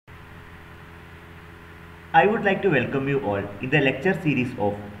I would like to welcome you all in the lecture series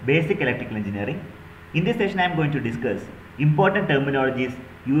of Basic Electrical Engineering. In this session I am going to discuss important terminologies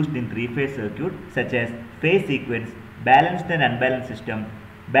used in three-phase circuit such as phase sequence, balanced and unbalanced system,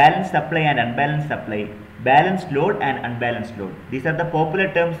 balanced supply and unbalanced supply, balanced load and unbalanced load. These are the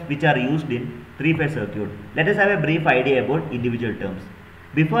popular terms which are used in three-phase circuit. Let us have a brief idea about individual terms.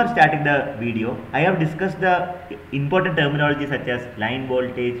 Before starting the video, I have discussed the important terminology such as line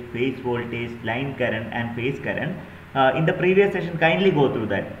voltage, phase voltage, line current and phase current. In the previous session, kindly go through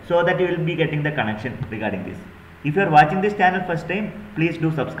that so that you will be getting the connection regarding this. If you are watching this channel first time, please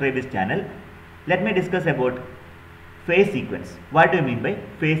do subscribe this channel. Let me discuss about phase sequence. What do you mean by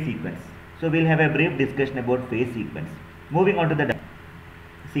phase sequence? So we will have a brief discussion about phase sequence. Moving on to the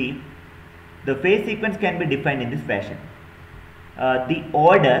see, the phase sequence can be defined in this fashion. The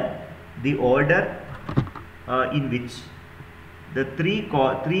order in which the three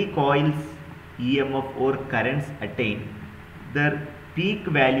coils EMF or currents attain their peak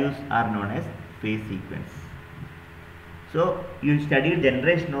values are known as phase sequence. So you studied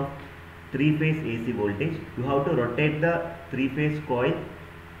generation of three-phase AC voltage. You have to rotate the three-phase coil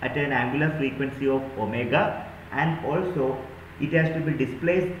at an angular frequency of omega, and also it has to be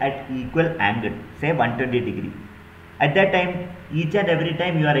displaced at equal angle, say 120 degree. At that time, each and every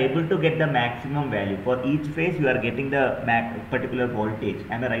time you are able to get the maximum value. For each phase you are getting the particular voltage.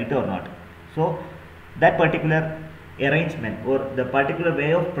 Am I right or not? So that particular arrangement or the particular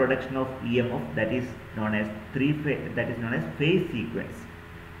way of production of EMF, that is known as phase sequence.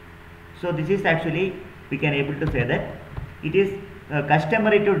 So this is actually, we can able to say that it is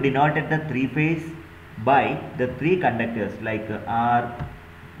customary to denote the three phase by the three conductors like R,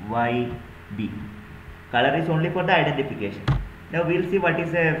 Y, B. Color is only for the identification. Now we will see what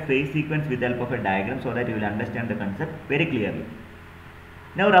is a phase sequence with the help of a diagram so that you will understand the concept very clearly.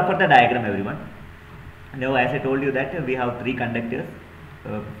 Now refer the diagram, everyone. Now as I told you that we have three conductors,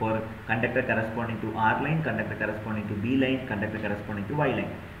 for conductor corresponding to R line, conductor corresponding to B line, conductor corresponding to Y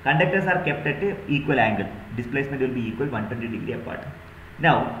line. Conductors are kept at an equal angle. Displacement will be equal 120 degree apart.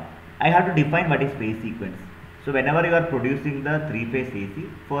 Now I have to define what is phase sequence. So whenever you are producing the three-phase AC,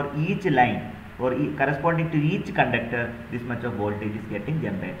 for each line or corresponding to each conductor, this much of voltage is getting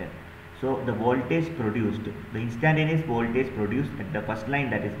generated. So the voltage produced, the instantaneous voltage produced at the first line,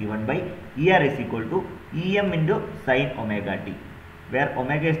 that is given by ER is equal to EM into sin omega t, where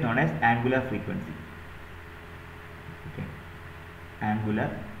omega is known as angular frequency. Okay, angular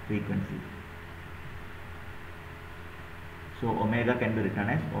frequency. So omega can be written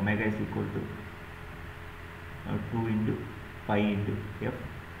as omega is equal to 2 into pi into f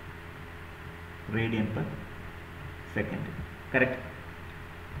radian per second. Correct.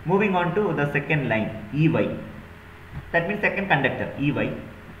 Moving on to the second line, EY. That means second conductor, EY.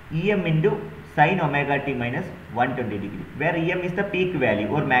 EM into sin omega t minus 120 degree, where EM is the peak value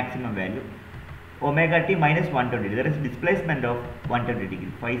or maximum value. Omega t minus 120 degree. There is displacement of 120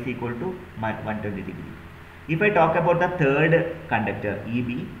 degree. Phi is equal to 120 degree. If I talk about the third conductor,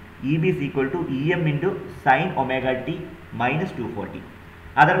 EB, EB is equal to EM into sin omega t minus 240.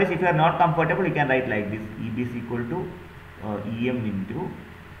 Otherwise, if you are not comfortable, you can write like this: EB is equal to EM into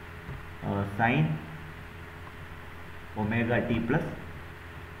sin omega t plus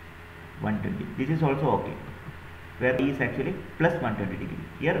 120. This is also okay, where E is actually plus 120 degree.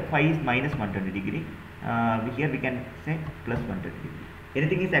 Here phi is minus 120 degree. Here we can say plus 120 degree.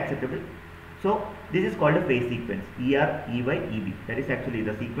 Anything is acceptable. So this is called a phase sequence, ER, EY, EB. That is actually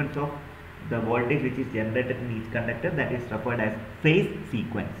the sequence of the voltage which is generated in each conductor, that is referred as phase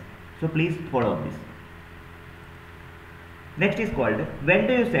sequence. So please follow this. Next is called, when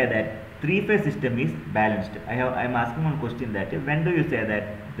do you say that three-phase system is balanced? I am asking one question, that when do you say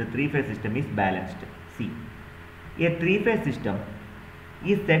that the three-phase system is balanced? See, a three-phase system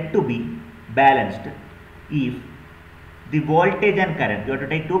is said to be balanced if the voltage and current, you have to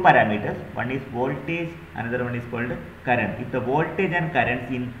take two parameters, one is voltage, another one is called current. If the voltage and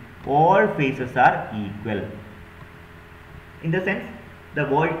currents in all phases are equal, in the sense the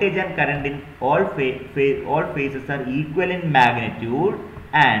voltage and current in all phases are equal in magnitude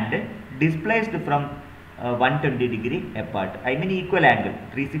and displaced from 120 degree apart. I mean equal angle.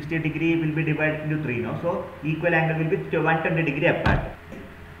 360 degree will be divided into 3 now, so equal angle will be 120 degree apart.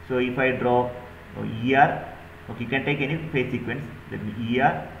 So if I draw ER, okay, you can take any phase sequence, then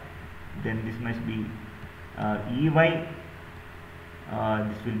ER, then this must be EY,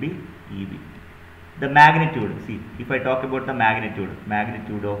 this will be EB. The magnitude, see, if I talk about the magnitude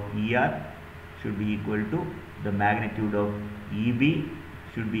of ER should be equal to the magnitude of EB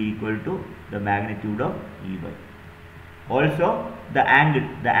should be equal to the magnitude of EY. Also the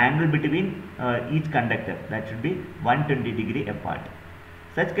angle between each conductor, that should be 120 degree apart.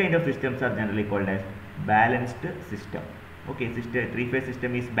 Such kind of systems are generally called as balanced system. Okay, three-phase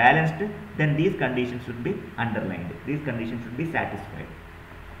system is balanced, then these conditions should be underlined. These conditions should be satisfied.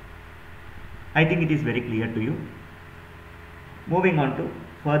 I think it is very clear to you. Moving on to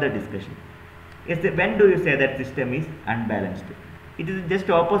further discussion. When do you say that system is unbalanced? It is just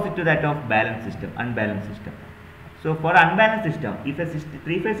opposite to that of balanced system, unbalanced system. So for unbalanced system, if a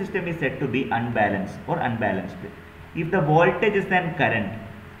three-phase system is said to be unbalanced or unbalanced, if the voltages and current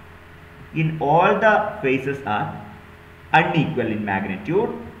in all the phases are unequal in magnitude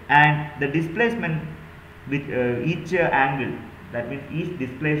and the displacement with each angle, that means each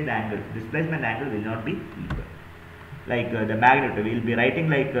displacement angle will not be equal. Like the magnitude, we will be writing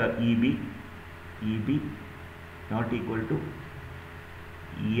like EB not equal to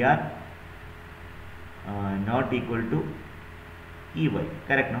ER not equal to EY,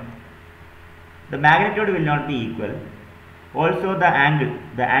 correct, no? The magnitude will not be equal. Also the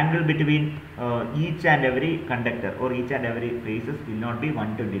angle between each and every conductor or each and every phases will not be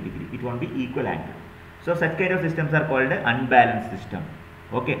 120 degree. It won't be equal angle. So such kind of systems are called unbalanced system.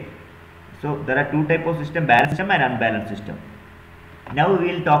 Okay. So there are two types of system, balanced system and unbalanced system. Now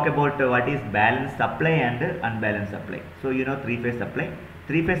we will talk about what is balanced supply and unbalanced supply. So you know three-phase supply.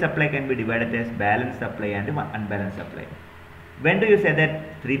 Three-phase supply can be divided as balanced supply and unbalanced supply. When do you say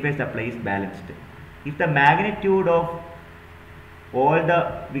that three-phase supply is balanced? If the magnitude of all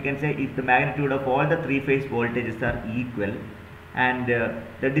the, we can say if the magnitude of all the three-phase voltages are equal and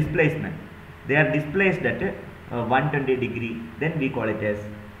the displacement, they are displaced at 120 degree, then we call it as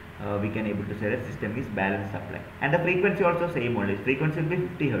we can able to say that system is balanced supply. And the frequency also same only, frequency will be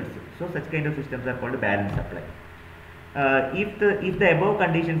 50 Hertz. So such kind of systems are called balanced supply. If the above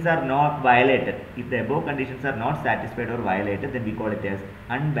conditions are not violated, if the above conditions are not satisfied or violated, then we call it as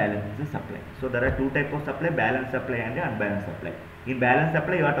unbalanced supply. So there are two types of supply, balanced supply and unbalanced supply. In balanced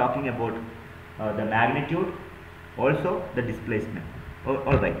supply you are talking about the magnitude, also the displacement.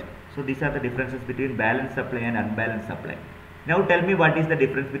 Alright, so these are the differences between balanced supply and unbalanced supply. Now tell me what is the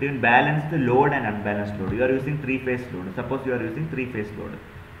difference between balanced load and unbalanced load. You are using three-phase load. Suppose you are using three-phase load.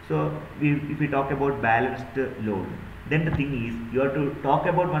 So if we talk about balanced load, then the thing is you have to talk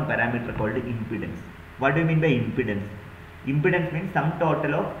about one parameter called impedance. What do you mean by impedance? Impedance means sum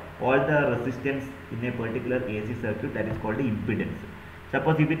total of all the resistance in a particular AC circuit, that is called impedance.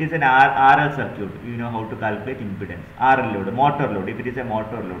 Suppose if it is an RL circuit, you know how to calculate impedance. RL load, motor load, if it is a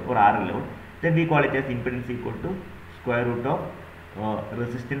motor load or RL load, then we call it as impedance equal to square root of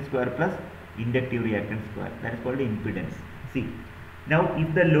resistance square plus inductive reactance square. That is called impedance. See, now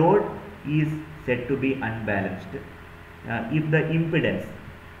if the load is said to be unbalanced, if the impedance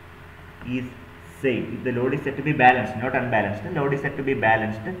is same, if the load is said to be balanced, not unbalanced, the load is said to be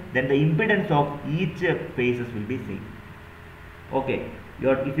balanced, then the impedance of each phases will be same. Okay,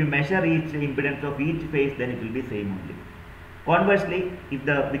 if you measure each impedance of each phase, then it will be same only. Conversely,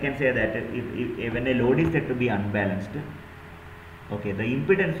 if we can say that if when a load is said to be unbalanced, okay, the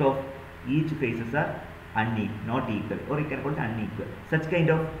impedance of each phases are not equal, or you can call it unequal. Such kind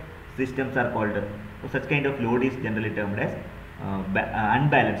of systems are called, or such kind of load is generally termed as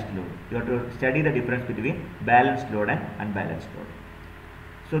unbalanced load. You have to study the difference between balanced load and unbalanced load.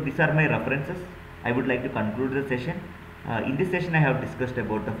 So these are my references. I would like to conclude the session. In this session I have discussed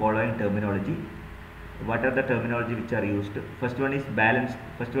about the following terminology. What are the terminology which are used? First one is balanced.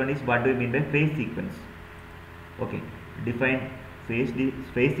 First one is what do you mean by phase sequence? Okay, define phase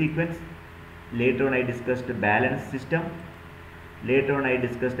sequence. Later on I discussed balanced system. Later on I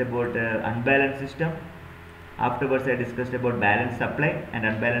discussed about unbalanced system. Afterwards I discussed about balanced supply and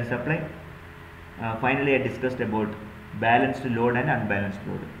unbalanced supply. Finally I discussed about balanced load and unbalanced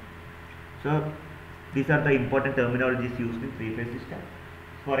load. So these are the important terminologies used in three-phase system.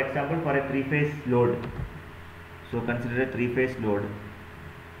 For example, for a three-phase load, so consider a three-phase load.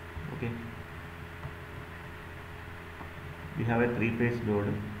 Okay, we have a three-phase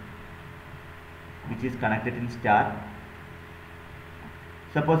load which is connected in star.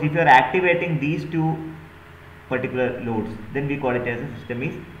 Suppose if you are activating these two particular loads, then we call it as a system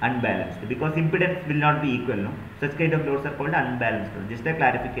is unbalanced, because impedance will not be equal. No, such kind of loads are called unbalanced load. Just a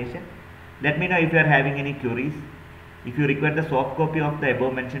clarification. Let me know if you are having any queries. If you require the soft copy of the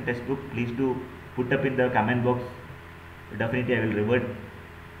above mentioned textbook, please do put up in the comment box. Definitely I will revert.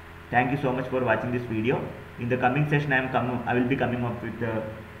 Thank you so much for watching this video. In the coming session I will be coming up with the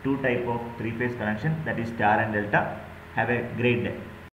two type of three-phase connection, that is star and delta. Have a great day.